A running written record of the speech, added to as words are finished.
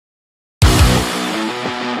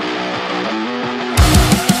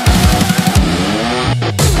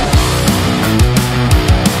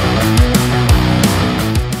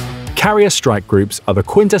Carrier strike groups are the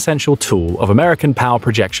quintessential tool of American power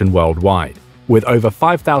projection worldwide, with over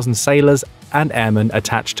 5,000 sailors and airmen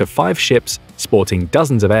attached to 5 ships sporting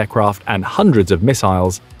dozens of aircraft and hundreds of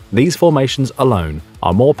missiles. These formations alone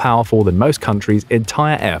are more powerful than most countries'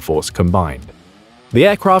 entire air force combined. The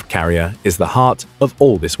aircraft carrier is the heart of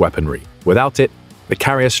all this weaponry. Without it, the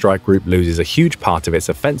carrier strike group loses a huge part of its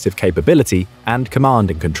offensive capability and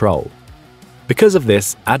command and control. Because of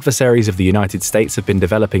this, adversaries of the United States have been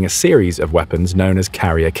developing a series of weapons known as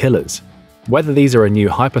carrier killers. Whether these are a new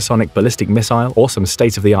hypersonic ballistic missile or some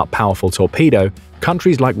state-of-the-art powerful torpedo,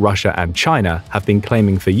 countries like Russia and China have been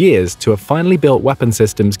claiming for years to have finally built weapon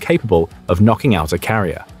systems capable of knocking out a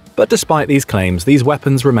carrier. But despite these claims, these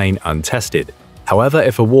weapons remain untested. However,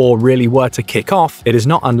 if a war really were to kick off, it is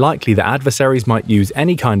not unlikely that adversaries might use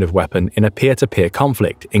any kind of weapon in a peer-to-peer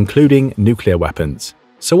conflict, including nuclear weapons.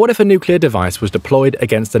 So what if a nuclear device was deployed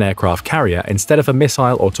against an aircraft carrier instead of a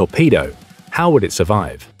missile or torpedo? How would it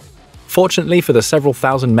survive? Fortunately for the several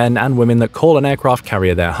thousand men and women that call an aircraft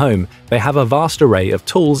carrier their home, they have a vast array of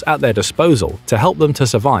tools at their disposal to help them to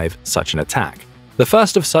survive such an attack. The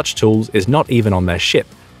first of such tools is not even on their ship,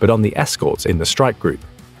 but on the escorts in the strike group.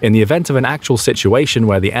 In the event of an actual situation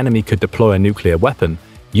where the enemy could deploy a nuclear weapon,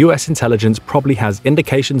 US intelligence probably has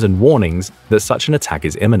indications and warnings that such an attack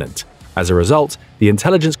is imminent. As a result, the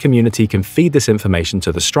intelligence community can feed this information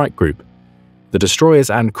to the strike group. The destroyers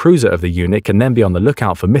and cruiser of the unit can then be on the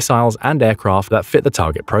lookout for missiles and aircraft that fit the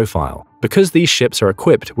target profile. Because these ships are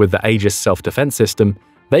equipped with the Aegis self-defense system,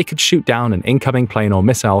 they could shoot down an incoming plane or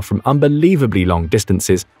missile from unbelievably long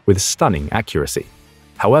distances with stunning accuracy.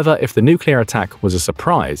 However, if the nuclear attack was a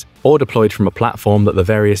surprise or deployed from a platform that the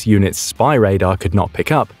various units' spy radar could not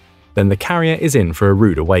pick up, then the carrier is in for a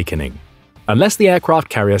rude awakening. Unless the aircraft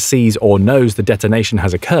carrier sees or knows the detonation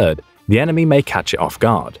has occurred, the enemy may catch it off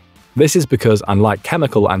guard. This is because, unlike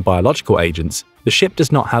chemical and biological agents, the ship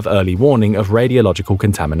does not have early warning of radiological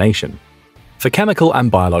contamination. For chemical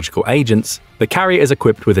and biological agents, the carrier is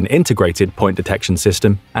equipped with an integrated point detection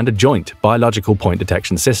system and a joint biological point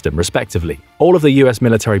detection system, respectively. All of the US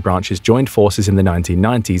military branches joined forces in the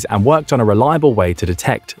 1990s and worked on a reliable way to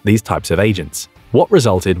detect these types of agents. What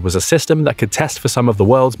resulted was a system that could test for some of the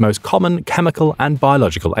world's most common chemical and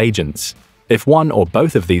biological agents. If one or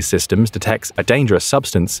both of these systems detects a dangerous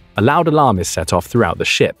substance, a loud alarm is set off throughout the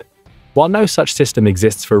ship. While no such system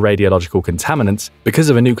exists for radiological contaminants, because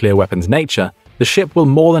of a nuclear weapon's nature, the ship will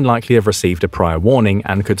more than likely have received a prior warning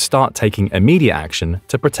and could start taking immediate action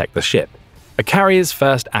to protect the ship. A carrier's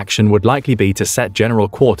first action would likely be to set general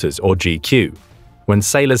quarters or GQ. When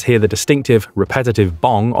sailors hear the distinctive, repetitive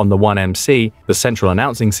bong on the 1MC, the central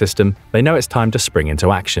announcing system, they know it's time to spring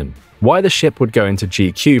into action. Why the ship would go into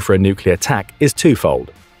GQ for a nuclear attack is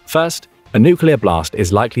twofold. First, a nuclear blast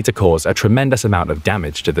is likely to cause a tremendous amount of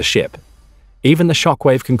damage to the ship. Even the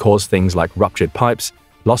shockwave can cause things like ruptured pipes,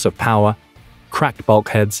 loss of power, cracked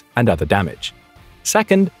bulkheads, and other damage.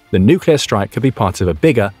 Second, the nuclear strike could be part of a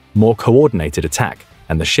bigger, more coordinated attack,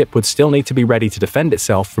 and the ship would still need to be ready to defend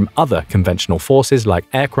itself from other conventional forces like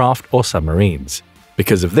aircraft or submarines.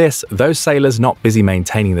 Because of this, those sailors not busy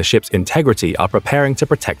maintaining the ship's integrity are preparing to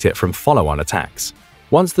protect it from follow-on attacks.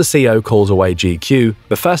 Once the CO calls away GQ,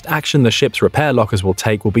 the first action the ship's repair lockers will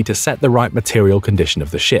take will be to set the right material condition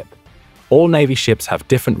of the ship. All Navy ships have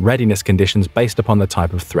different readiness conditions based upon the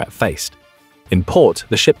type of threat faced. In port,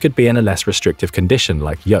 the ship could be in a less restrictive condition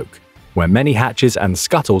like yoke, where many hatches and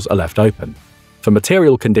scuttles are left open. For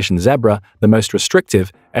material condition zebra, the most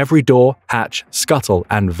restrictive, every door, hatch, scuttle,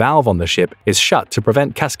 and valve on the ship is shut to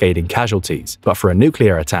prevent cascading casualties. But for a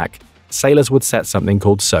nuclear attack, sailors would set something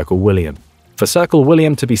called Circle William. For Circle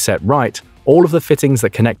William to be set right, all of the fittings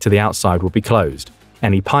that connect to the outside will be closed.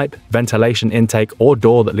 Any pipe, ventilation intake, or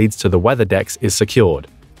door that leads to the weather decks is secured.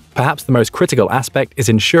 Perhaps the most critical aspect is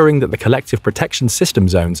ensuring that the Collective Protection System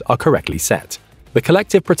zones are correctly set. The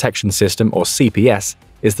Collective Protection System, or CPS,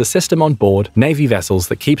 is the system on board Navy vessels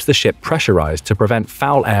that keeps the ship pressurized to prevent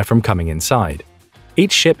foul air from coming inside.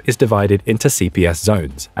 Each ship is divided into CPS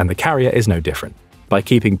zones, and the carrier is no different. By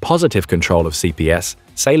keeping positive control of CPS,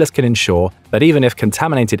 sailors can ensure that even if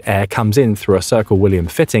contaminated air comes in through a Circle William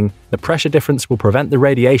fitting, the pressure difference will prevent the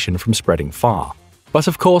radiation from spreading far. But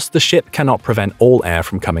of course, the ship cannot prevent all air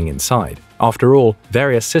from coming inside. After all,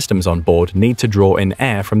 various systems on board need to draw in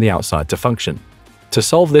air from the outside to function. To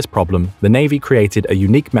solve this problem, the Navy created a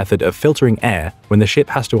unique method of filtering air when the ship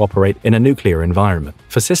has to operate in a nuclear environment.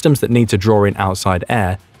 For systems that need to draw in outside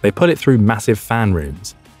air, they put it through massive fan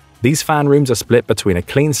rooms. These fan rooms are split between a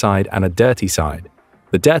clean side and a dirty side.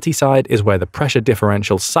 The dirty side is where the pressure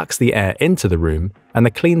differential sucks the air into the room, and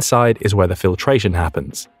the clean side is where the filtration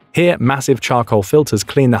happens. Here, massive charcoal filters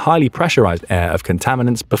clean the highly pressurized air of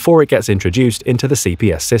contaminants before it gets introduced into the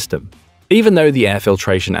CPS system. Even though the air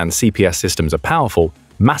filtration and CPS systems are powerful,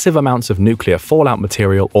 massive amounts of nuclear fallout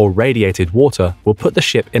material or radiated water will put the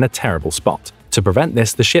ship in a terrible spot. To prevent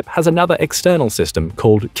this, the ship has another external system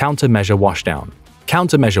called countermeasure washdown.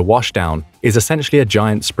 Countermeasure washdown is essentially a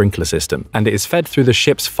giant sprinkler system, and it is fed through the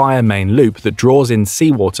ship's fire main loop that draws in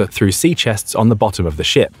seawater through sea chests on the bottom of the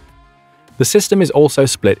ship. The system is also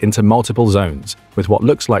split into multiple zones, with what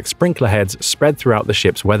looks like sprinkler heads spread throughout the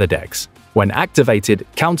ship's weather decks. When activated,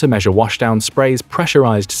 countermeasure washdown sprays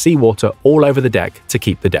pressurized seawater all over the deck to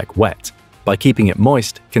keep the deck wet. By keeping it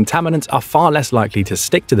moist, contaminants are far less likely to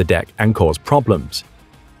stick to the deck and cause problems.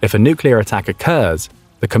 If a nuclear attack occurs,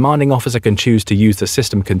 the commanding officer can choose to use the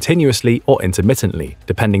system continuously or intermittently,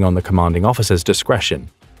 depending on the commanding officer's discretion.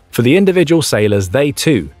 For the individual sailors, they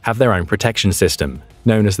too have their own protection system,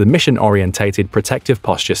 known as the Mission-Orientated Protective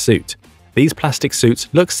Posture Suit. These plastic suits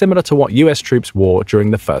look similar to what US troops wore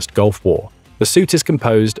during the First Gulf War. The suit is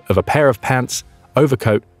composed of a pair of pants,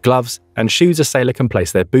 overcoat, gloves, and shoes a sailor can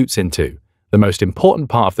place their boots into. The most important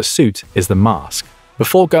part of the suit is the mask.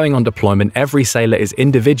 Before going on deployment, every sailor is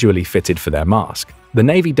individually fitted for their mask. The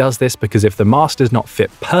Navy does this because if the mask does not fit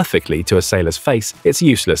perfectly to a sailor's face, it's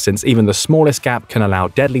useless since even the smallest gap can allow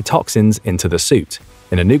deadly toxins into the suit.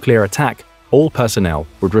 In a nuclear attack, all personnel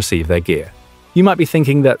would receive their gear. You might be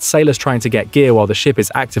thinking that sailors trying to get gear while the ship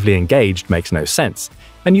is actively engaged makes no sense,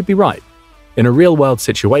 and you'd be right. In a real-world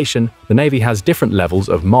situation, the Navy has different levels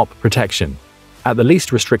of MOP protection. At the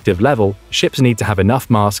least restrictive level, ships need to have enough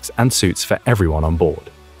masks and suits for everyone on board.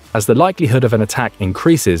 As the likelihood of an attack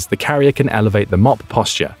increases, the carrier can elevate the MOP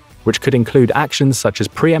posture, which could include actions such as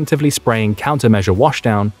preemptively spraying countermeasure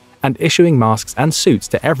washdown and issuing masks and suits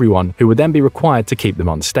to everyone who would then be required to keep them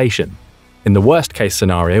on station. In the worst-case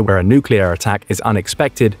scenario where a nuclear attack is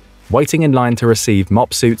unexpected, waiting in line to receive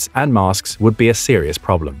MOP suits and masks would be a serious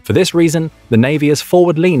problem. For this reason, the Navy is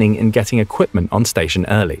forward-leaning in getting equipment on station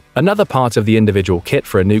early. Another part of the individual kit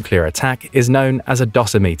for a nuclear attack is known as a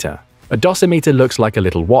dosimeter. A dosimeter looks like a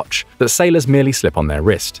little watch that sailors merely slip on their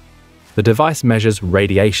wrist. The device measures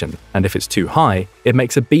radiation, and if it's too high, it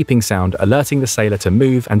makes a beeping sound alerting the sailor to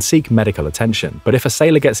move and seek medical attention. But if a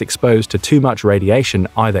sailor gets exposed to too much radiation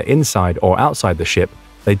either inside or outside the ship,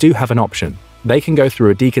 they do have an option. They can go through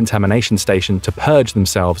a decontamination station to purge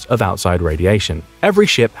themselves of outside radiation. Every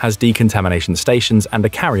ship has decontamination stations, and the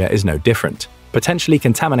carrier is no different. Potentially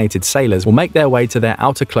contaminated sailors will make their way to their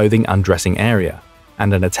outer clothing undressing area,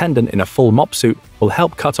 and an attendant in a full MOP suit will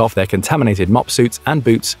help cut off their contaminated MOP suits and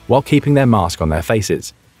boots while keeping their mask on their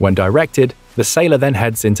faces. When directed, the sailor then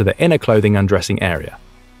heads into the inner clothing undressing area.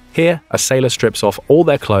 Here, a sailor strips off all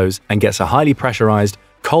their clothes and gets a highly pressurized,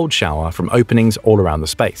 cold shower from openings all around the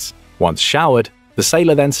space. Once showered, the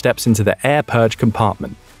sailor then steps into the air purge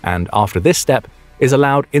compartment, and after this step, is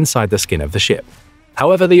allowed inside the skin of the ship.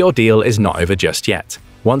 However, the ordeal is not over just yet.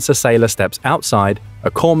 Once a sailor steps outside, a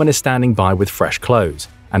corpsman is standing by with fresh clothes,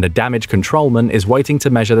 and a damage controlman is waiting to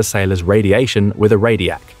measure the sailor's radiation with a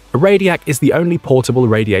radiac. A radiac is the only portable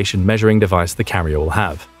radiation measuring device the carrier will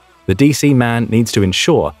have. The DC man needs to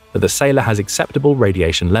ensure that the sailor has acceptable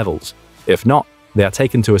radiation levels. If not, they are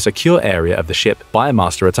taken to a secure area of the ship by a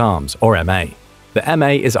master-at-arms, or MA. The MA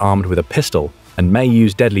is armed with a pistol and may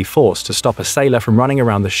use deadly force to stop a sailor from running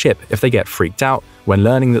around the ship if they get freaked out when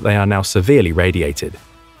learning that they are now severely radiated.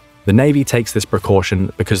 The Navy takes this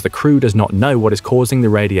precaution because the crew does not know what is causing the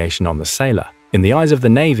radiation on the sailor. In the eyes of the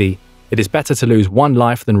Navy, it is better to lose one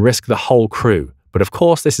life than risk the whole crew, but of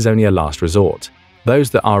course this is only a last resort.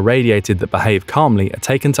 Those that are radiated that behave calmly are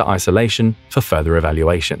taken to isolation for further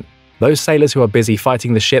evaluation. Those sailors who are busy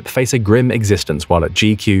fighting the ship face a grim existence while at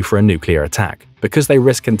GQ for a nuclear attack. Because they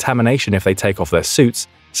risk contamination if they take off their suits,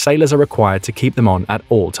 sailors are required to keep them on at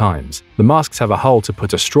all times. The masks have a hole to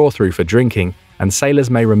put a straw through for drinking, and sailors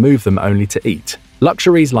may remove them only to eat.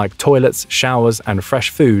 Luxuries like toilets, showers, and fresh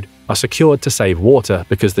food are secured to save water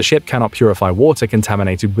because the ship cannot purify water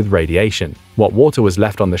contaminated with radiation. What water was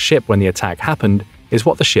left on the ship when the attack happened is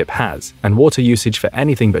what the ship has, and water usage for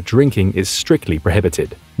anything but drinking is strictly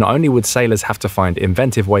prohibited. Not only would sailors have to find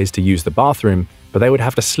inventive ways to use the bathroom, but they would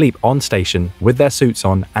have to sleep on station with their suits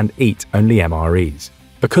on and eat only MREs.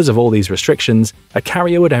 Because of all these restrictions, a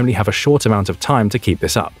carrier would only have a short amount of time to keep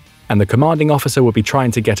this up, and the commanding officer would be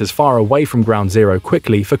trying to get as far away from ground zero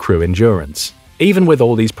quickly for crew endurance. Even with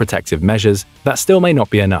all these protective measures, that still may not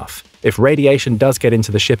be enough. If radiation does get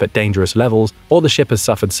into the ship at dangerous levels, or the ship has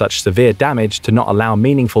suffered such severe damage to not allow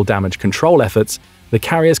meaningful damage control efforts, the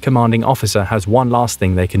carrier's commanding officer has one last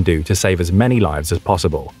thing they can do to save as many lives as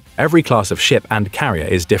possible. Every class of ship and carrier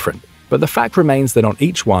is different. But the fact remains that on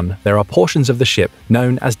each one, there are portions of the ship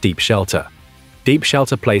known as deep shelter. Deep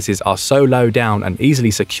shelter places are so low down and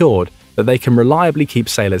easily secured that they can reliably keep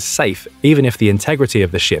sailors safe even if the integrity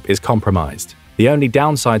of the ship is compromised. The only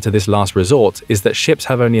downside to this last resort is that ships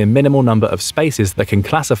have only a minimal number of spaces that can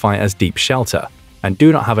classify as deep shelter, and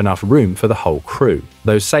do not have enough room for the whole crew.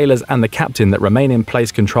 Those sailors and the captain that remain in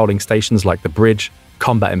place controlling stations like the bridge,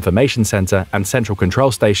 combat information center, and central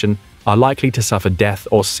control station are likely to suffer death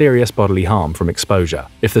or serious bodily harm from exposure.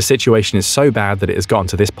 If the situation is so bad that it has gotten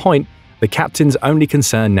to this point, the captain's only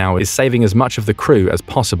concern now is saving as much of the crew as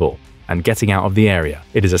possible and getting out of the area.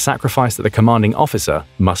 It is a sacrifice that the commanding officer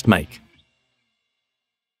must make.